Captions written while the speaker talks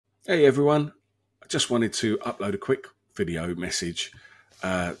Hey everyone, I just wanted to upload a quick video message.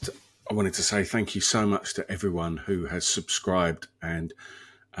 I wanted to say thank you so much to everyone who has subscribed and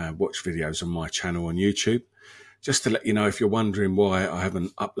watched videos on my channel on YouTube. Just to let you know, if you're wondering why I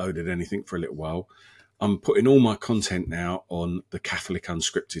haven't uploaded anything for a little while, I'm putting all my content now on the Catholic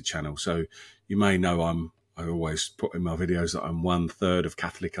Unscripted channel. So you may know I always put in my videos that I'm 1/3 of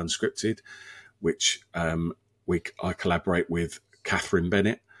Catholic Unscripted, which I collaborate with Catherine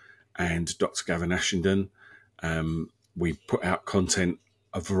Bennett and Dr. Gavin Ashenden. We put out content,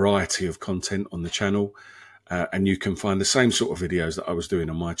 a variety of content on the channel, and you can find the same sort of videos that I was doing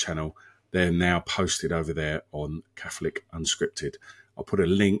on my channel. They're now posted over there on Catholic Unscripted. I'll put a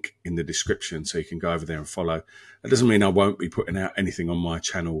link in the description so you can go over there and follow. That doesn't mean I won't be putting out anything on my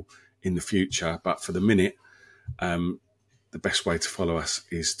channel in the future, but for the minute, the best way to follow us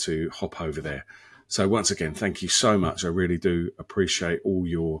is to hop over there. So once again, thank you so much. I really do appreciate all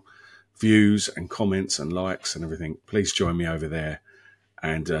your views and comments and likes and everything. Please join me over there,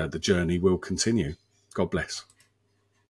 and the journey will continue. God bless.